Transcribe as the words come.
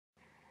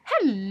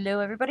Hello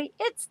everybody,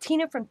 it's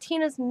Tina from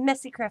Tina's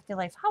Messy Crafty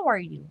Life. How are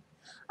you?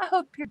 I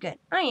hope you're good.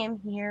 I am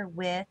here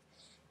with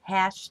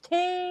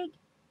hashtag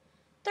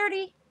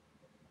 30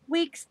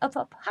 weeks of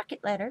a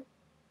pocket letter.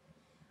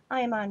 I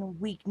am on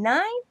week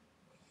 9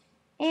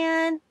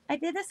 and I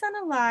did this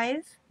on a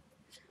live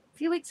a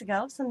few weeks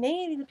ago, so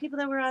maybe the people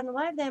that were on the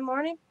live that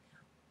morning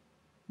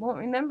won't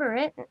remember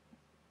it,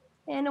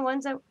 and the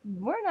ones that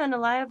weren't on the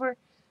live or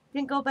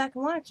didn't go back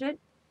and watch it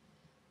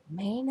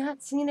may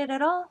not seen it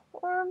at all,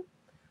 or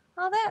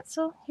all that.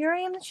 So here I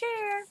am to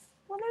share.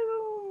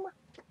 Woo!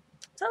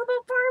 It's all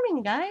about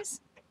farming,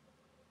 guys.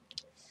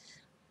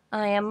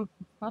 I am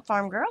a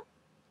farm girl.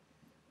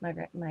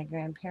 My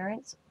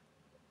grandparents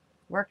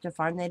worked a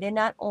farm. They did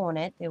not own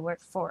it. They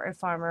worked for a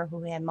farmer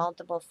who had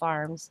multiple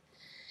farms.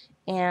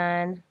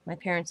 And my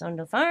parents owned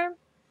a farm.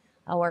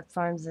 I worked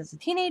farms as a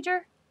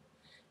teenager.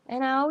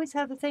 And I've always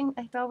had a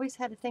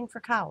thing for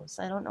cows.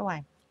 I don't know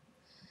why.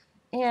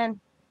 And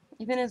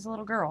even as a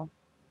little girl,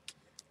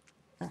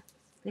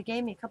 they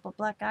gave me a couple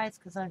black eyes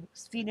because I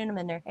was feeding them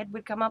and their head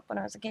would come up when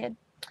I was a kid.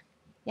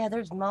 Yeah,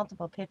 there's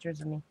multiple pictures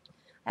of me.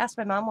 I asked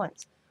my mom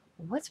once,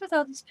 what's with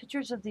all these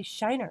pictures of these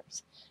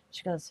shiners?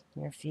 She goes,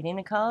 you're feeding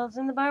the cows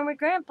in the barn with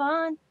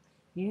Grandpa, and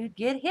you'd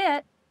get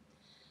hit.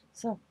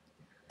 So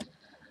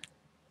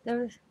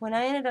when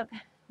I ended up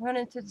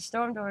running through the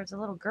storm door as a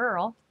little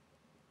girl,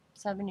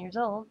 7 years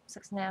old,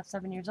 6.5,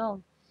 7 years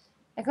old,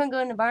 I couldn't go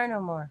in the barn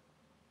no more.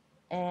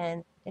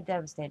 And it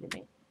devastated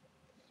me.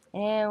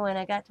 And when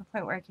I got to the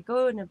point where I could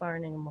go in the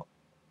barn anymore,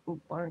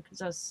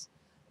 because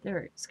they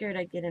were scared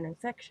I'd get an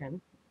infection,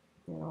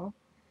 you know.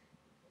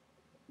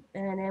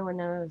 And then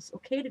when I was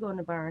okay to go in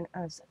the barn,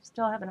 I was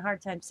still having a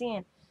hard time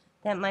seeing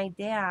that my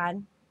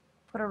dad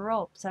put a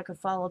rope so I could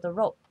follow the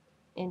rope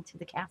into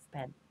the calf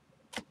pen.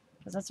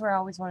 Because that's where I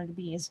always wanted to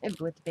be, is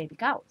with the baby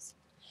cows.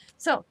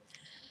 So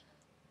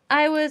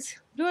I was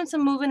doing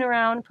some moving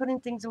around, putting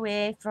things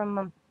away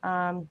from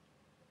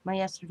my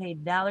yesterday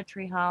Dollar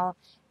Tree haul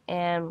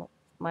and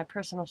my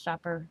personal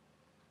shopper,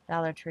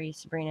 Dollar Tree,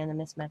 Sabrina and the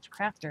Mismatched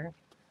Crafter,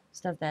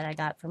 stuff that I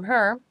got from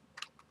her,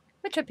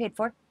 which I paid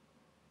for.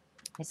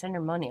 I send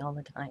her money all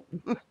the time.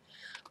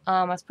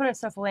 I was putting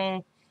stuff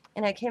away,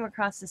 and I came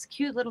across this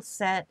cute little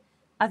set.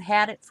 I've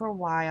had it for a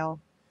while.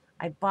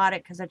 I bought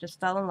it because I just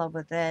fell in love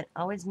with it,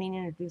 always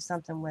meaning to do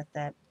something with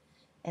it,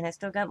 and I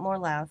still got more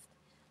left.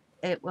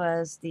 It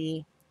was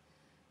the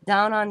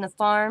Down on the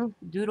Farm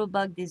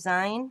Doodlebug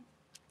design.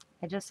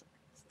 I just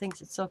think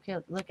it's so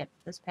cute. Look at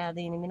this pad,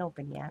 ain't even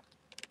open yet.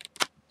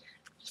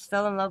 Just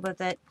fell in love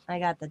with it. I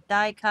got the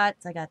die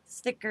cuts, I got the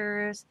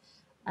stickers,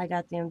 I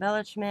got the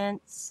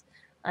embellishments,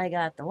 I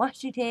got the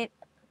washi tape.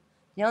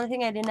 The only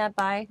thing I did not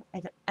buy,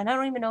 and I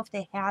don't even know if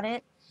they had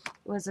it,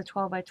 was a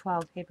 12 by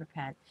 12 paper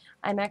pad.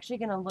 I'm actually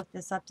going to look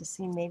this up to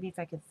see maybe if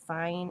I could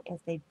find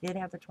if they did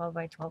have a 12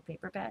 by 12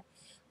 paper pad,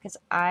 because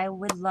I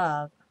would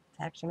love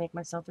to actually make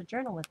myself a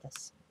journal with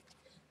this.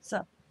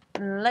 So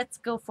let's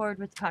go forward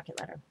with the pocket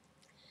letter.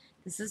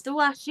 This is the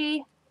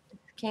washi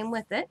that came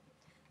with it.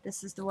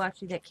 This is the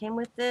washi that came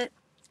with it.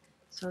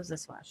 So is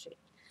this washi.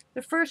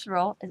 The first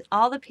roll is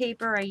all the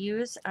paper I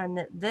use on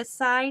this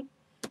side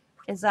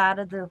is out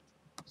of the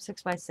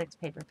 6x6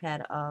 paper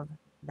pad of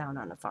Down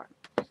on the Farm.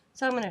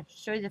 So I'm going to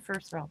show you the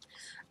first roll.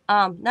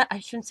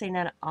 I shouldn't say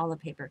not all the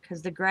paper,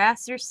 because the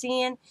grass you're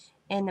seeing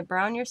and the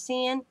brown you're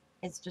seeing,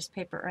 it's just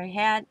paper I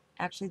had.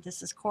 Actually,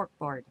 this is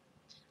corkboard.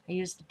 I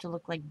used it to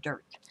look like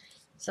dirt.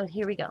 So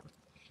here we go.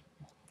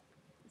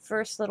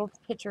 First little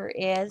picture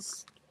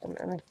is, I'm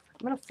going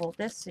to fold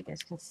this so you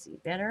guys can see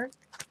better.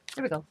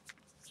 There we go.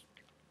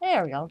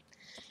 There we go.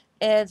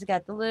 It's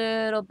got the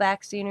little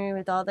back scenery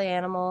with all the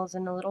animals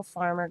and the little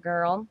farmer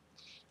girl.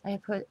 I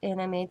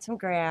made some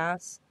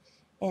grass,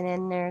 and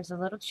then there's a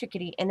little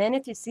chickadee. And then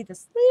if you see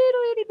this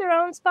little itty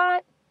brown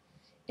spot,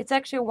 it's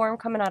actually a worm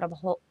coming out of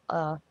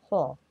a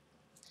hole.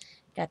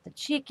 Got the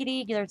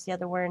chickadee, there's the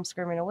other worm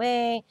skirming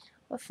away,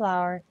 a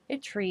flower, a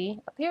tree,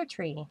 a pear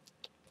tree.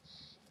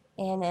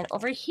 And then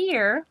over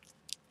here,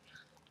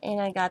 and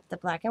I got the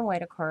black and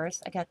white, of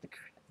course. I got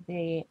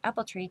the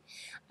apple tree.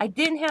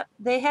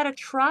 They had a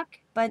truck,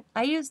 but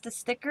I used the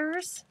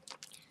stickers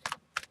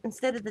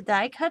instead of the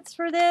die cuts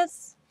for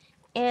this.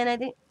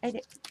 And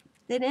they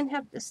didn't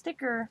have the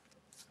sticker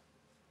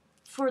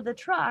for the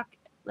truck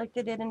like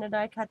they did in the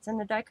die cuts,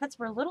 and the die cuts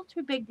were a little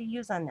too big to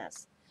use on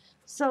this.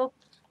 So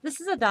this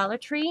is a Dollar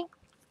Tree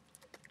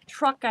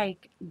truck I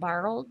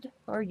borrowed,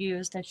 or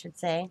used, I should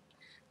say.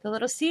 The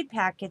little seed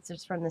packets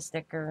is from the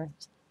sticker.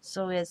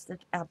 So is the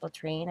apple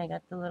tree, and I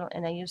got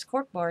and I used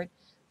corkboard,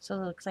 so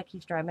it looks like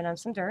he's driving on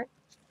some dirt.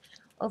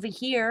 Over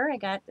here, I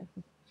got the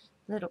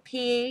little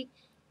pig,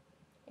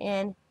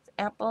 and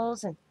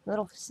apples, and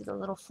the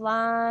little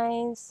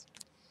flies.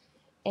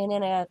 And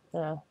then I got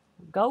the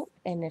goat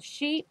and the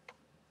sheep,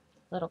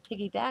 little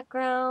piggy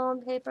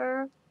background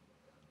paper.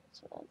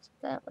 So that's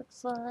what that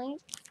looks like.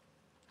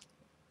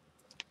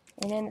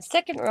 And then the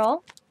second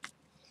row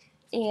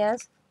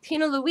is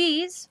Tina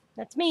Louise,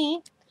 that's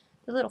me,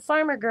 the little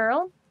farmer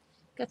girl.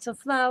 Got some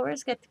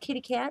flowers, got the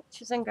kitty cat,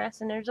 she's on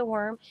grass, and there's a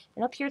worm.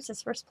 And up here it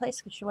says first place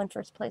because she won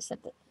first place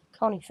at the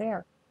County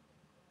Fair.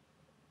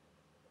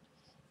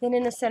 Then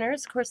in the center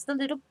is, of course, the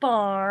little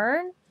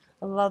barn.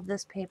 I love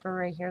this paper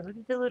right here. Look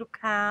at the little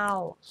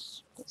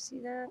cows. You see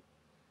that?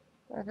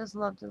 I just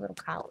love the little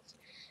cows.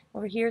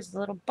 Over here is the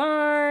little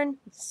barn,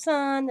 the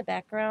sun, the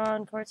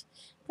background, of course,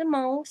 the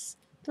mouse,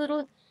 the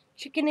little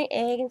chicken and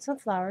egg, and some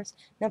flowers.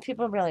 Now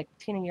people are like,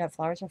 Tina, you have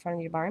flowers in front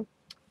of your barn?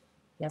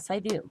 Yes, I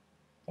do.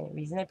 And the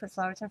reason I put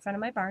flowers in front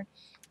of my barn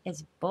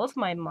is both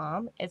my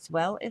mom as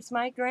well as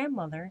my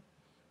grandmother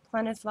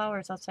planted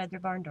flowers outside their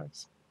barn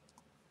doors.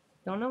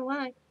 Don't know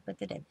why, but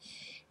they did.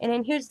 And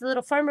then here's the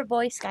little farmer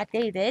boy, Scott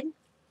David.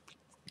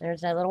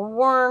 There's that little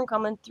worm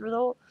coming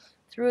through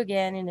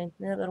again, and then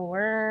the little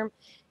worm.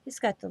 He's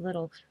got the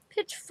little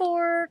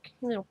pitchfork,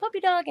 little puppy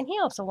dog, and he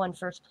also won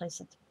first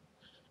place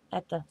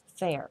at the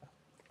fair.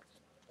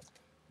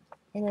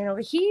 And then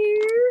over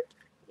here,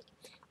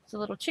 it's a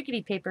little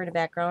chickadee paper in the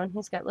background.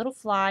 He's got little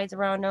flies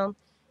around him,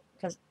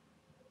 because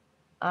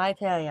I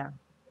tell ya,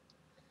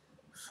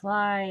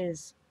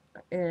 flies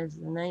is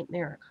the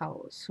nightmare of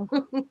cows.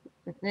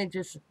 They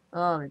just,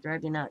 oh, they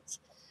drive you nuts.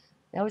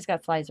 They always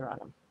got flies around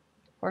them.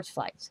 Horse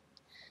flies.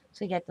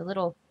 So you got the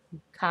little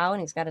cow,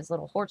 and he's got his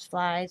little horse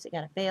flies. You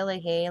got a bale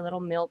of hay, a little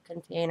milk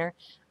container,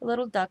 a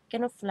little duck,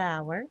 and a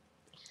flower.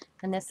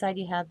 On this side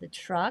you have the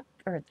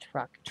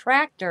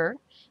tractor,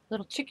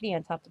 little chickadee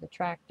on top of the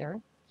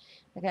tractor.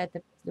 I got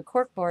the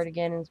cork board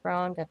again, and it's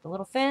brown. Got the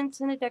little fence,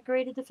 and I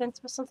decorated the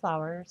fence with some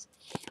flowers.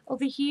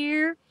 Over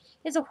here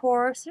is a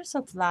horse. There's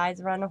some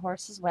flies around the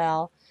horse as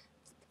well.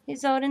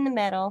 He's out in the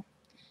meadow,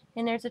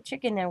 and there's a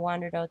chicken that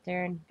wandered out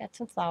there and got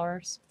some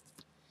flowers.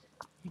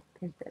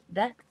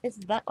 That is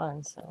that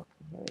one. So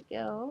here we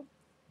go.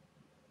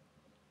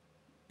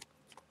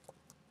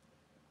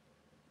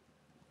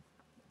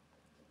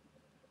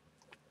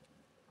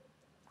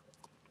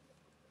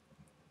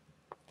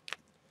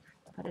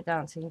 Put it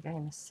down so you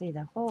can see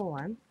the whole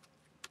one.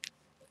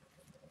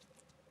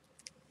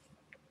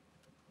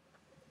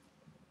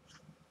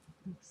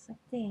 Looks like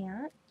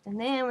that. And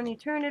then when you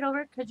turn it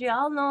over, because you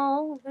all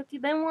know, if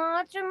you've been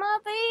watching my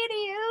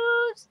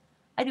videos,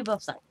 I do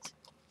both sides.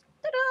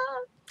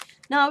 Ta-da!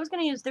 Now, I was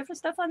going to use different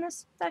stuff on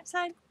this back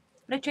side,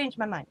 but I changed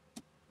my mind.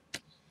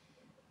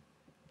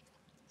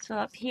 So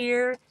up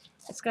here,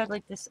 it's got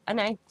like this,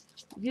 and I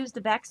used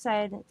the back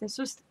side. This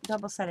was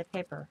double-sided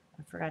paper.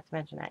 I forgot to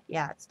mention that.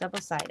 Yeah, it's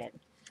double-sided.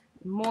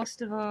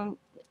 Most of them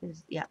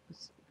is, yeah,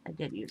 I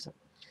did use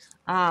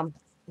them.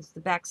 It's the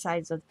back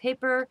sides of the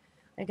paper.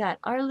 I got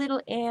our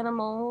little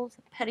animals,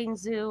 petting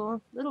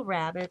zoo, little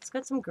rabbits,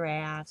 got some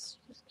grass,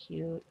 just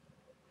cute.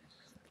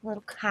 A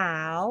little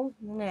cow,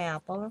 an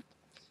apple.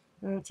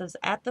 And it says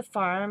at the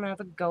farm. I have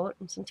a goat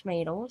and some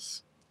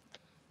tomatoes.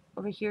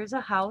 Over here's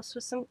a house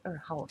with some,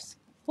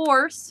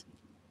 horse.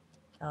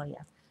 Oh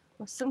yeah,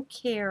 with some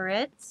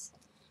carrots.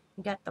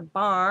 We got the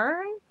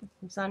barn.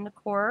 It's on the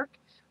cork.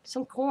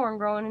 Some corn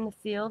growing in the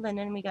field, and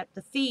then we got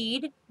the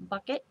feed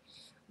bucket.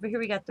 Over here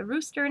we got the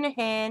rooster and a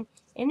hen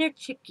and their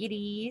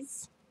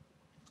chickadees.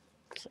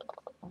 So,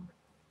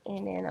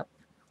 and then up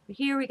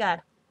here we got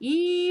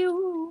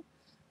ew,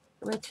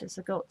 which is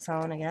a goat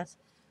sound, I guess.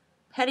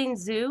 Petting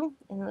zoo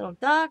and little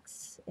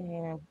ducks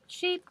and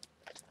sheep.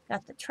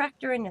 Got the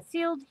tractor in the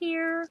field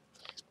here.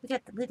 We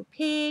got the little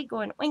pig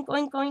going oink,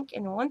 oink, oink,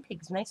 and one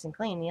pig's nice and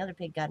clean. The other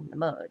pig got in the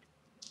mud.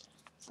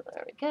 So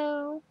there we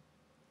go.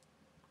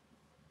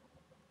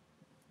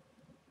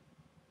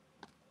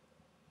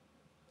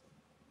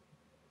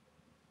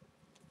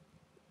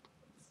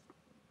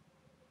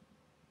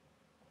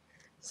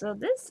 So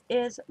this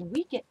is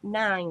week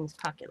 9's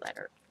pocket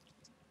letter.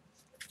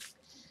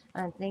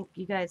 Thank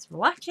you guys for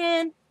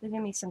watching. Give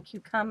me some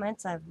cute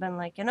comments. I've been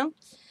liking them.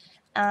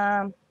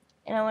 And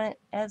I want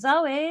to, as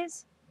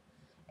always,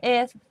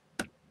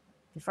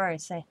 before I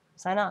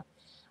sign off,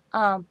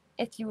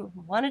 if you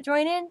want to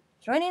join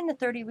in the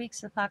 30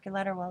 weeks of pocket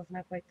letter. Well, it's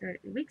not quite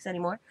 30 weeks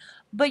anymore,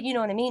 but you know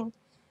what I mean.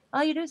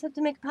 All you do is have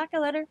to make a pocket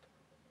letter.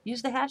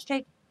 Use the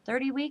hashtag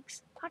 30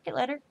 weeks pocket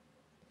letter.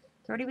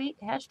 30 week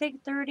hashtag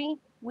 30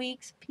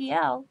 weeks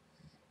PL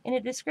in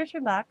the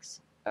description box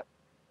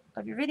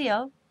of your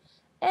video,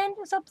 and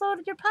just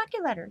upload your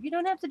pocket letter. You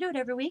don't have to do it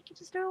every week. You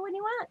just do it when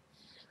you want.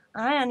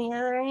 I, on the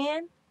other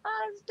hand,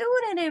 I was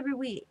doing it every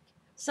week.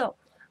 So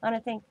I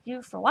want to thank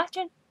you for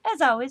watching.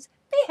 As always,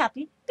 be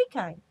happy, be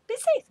kind, be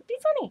safe, be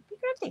funny, be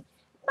crafty.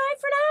 Bye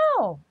for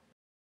now.